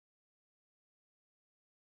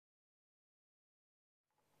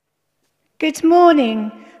Good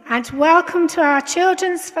morning and welcome to our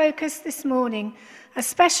Children's Focus this morning. A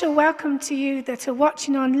special welcome to you that are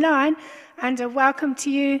watching online and a welcome to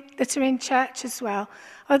you that are in church as well.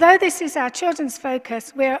 Although this is our Children's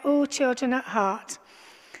Focus, we are all children at heart.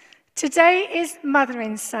 Today is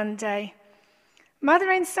Mothering Sunday.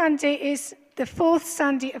 Mothering Sunday is the fourth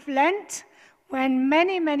Sunday of Lent, when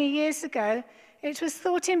many years ago it was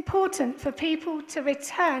thought important for people to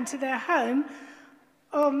return to their home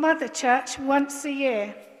or mother church once a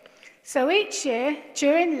year. So each year,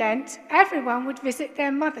 during Lent, everyone would visit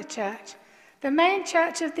their mother church, the main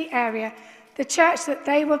church of the area, the church that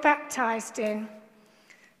they were baptized in.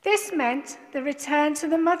 This meant the return to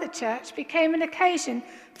the mother church became an occasion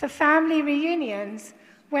for family reunions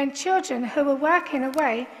when children who were working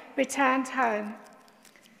away returned home.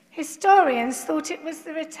 Historians thought it was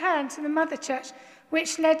the return to the mother church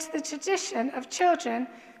which led to the tradition of children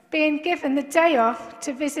being given the day off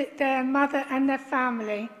to visit their mother and their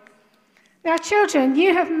family. Now, children,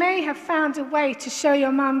 you may have found a way to show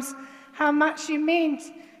your mums how much they mean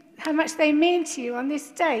to you on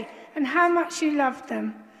this day and how much you love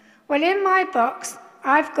them. Well, in my box,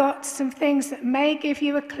 I've got some things that may give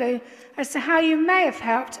you a clue as to how you may have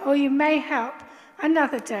helped or you may help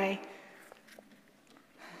another day.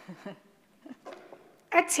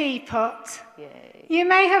 A teapot. Yay. You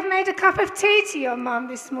may have made a cup of tea to your mum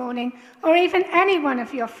this morning, or even any one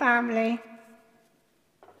of your family.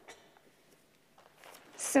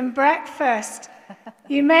 Some breakfast.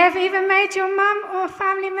 You may have even made your mum or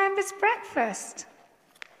family members breakfast.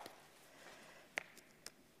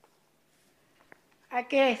 A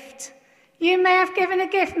gift. You may have given a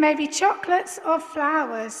gift, maybe chocolates or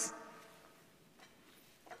flowers.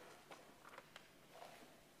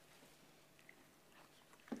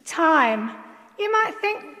 Time. You might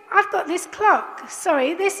think, I've got this clock.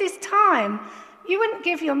 Sorry, this is time. You wouldn't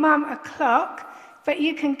give your mum a clock, but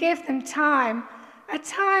you can give them time. A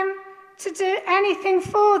time to do anything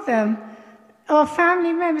for them or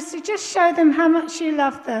family members, to just show them how much you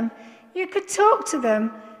love them. You could talk to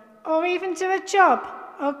them or even do a job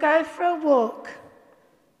or go for a walk.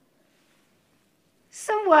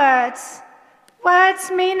 Some words. Words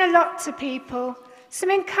mean a lot to people. Some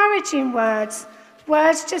encouraging words.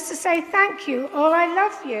 Words just to say thank you or I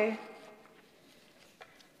love you.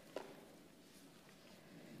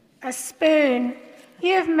 A spoon.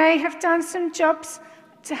 You may have done some jobs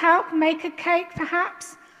to help make a cake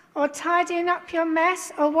perhaps, or tidying up your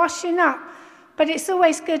mess or washing up, but it's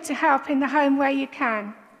always good to help in the home where you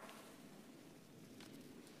can.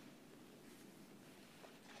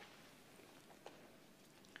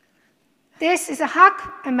 This is a hug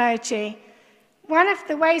emoji. One of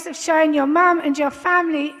the ways of showing your mum and your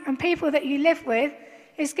family and people that you live with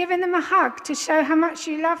is giving them a hug to show how much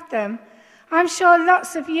you love them. I'm sure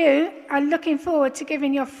lots of you are looking forward to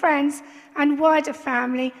giving your friends and wider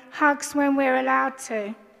family hugs when we're allowed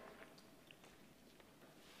to.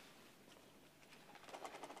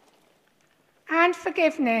 And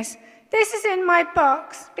forgiveness. This is in my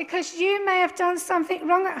box because you may have done something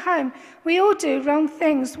wrong at home. We all do wrong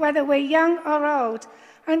things, whether we're young or old.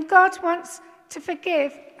 And God wants to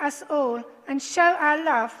forgive us all and show our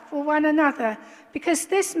love for one another, because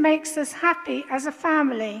this makes us happy as a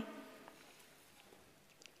family.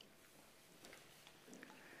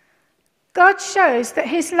 God shows that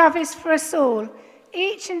his love is for us all,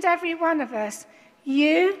 each and every one of us,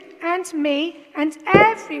 you and me and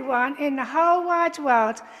everyone in the whole wide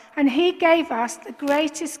world, and he gave us the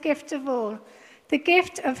greatest gift of all, the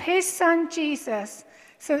gift of his son Jesus,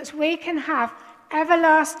 so that we can have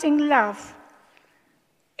everlasting love.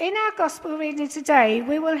 In our gospel reading today,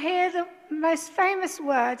 we will hear the most famous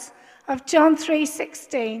words of John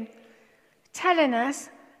 3:16, telling us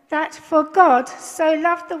that for God so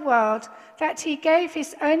loved the world that he gave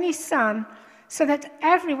his only Son, so that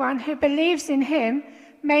everyone who believes in him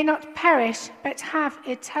may not perish but have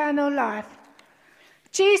eternal life.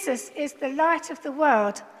 Jesus is the light of the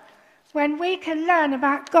world. When we can learn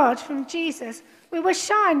about God from Jesus, we will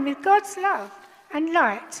shine with God's love and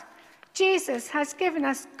light. Jesus has given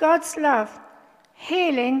us God's love,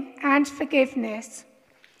 healing, and forgiveness.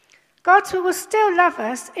 God will still love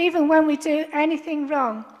us even when we do anything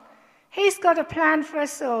wrong. He's got a plan for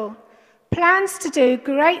us all, plans to do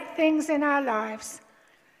great things in our lives.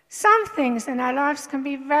 Some things in our lives can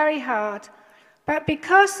be very hard, but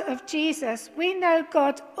because of Jesus, we know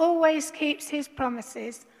God always keeps his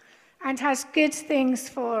promises and has good things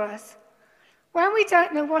for us. When we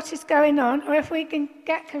don't know what is going on, or if we can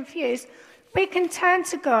get confused, we can turn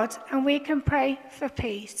to God and we can pray for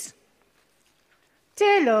peace.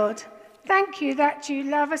 Dear Lord, thank you that you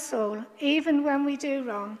love us all, even when we do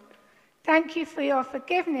wrong. Thank you for your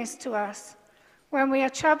forgiveness to us. When we are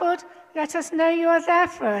troubled, let us know you are there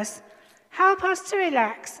for us. Help us to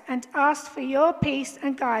relax and ask for your peace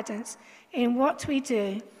and guidance in what we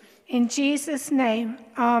do. In Jesus' name,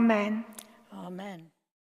 amen. Amen.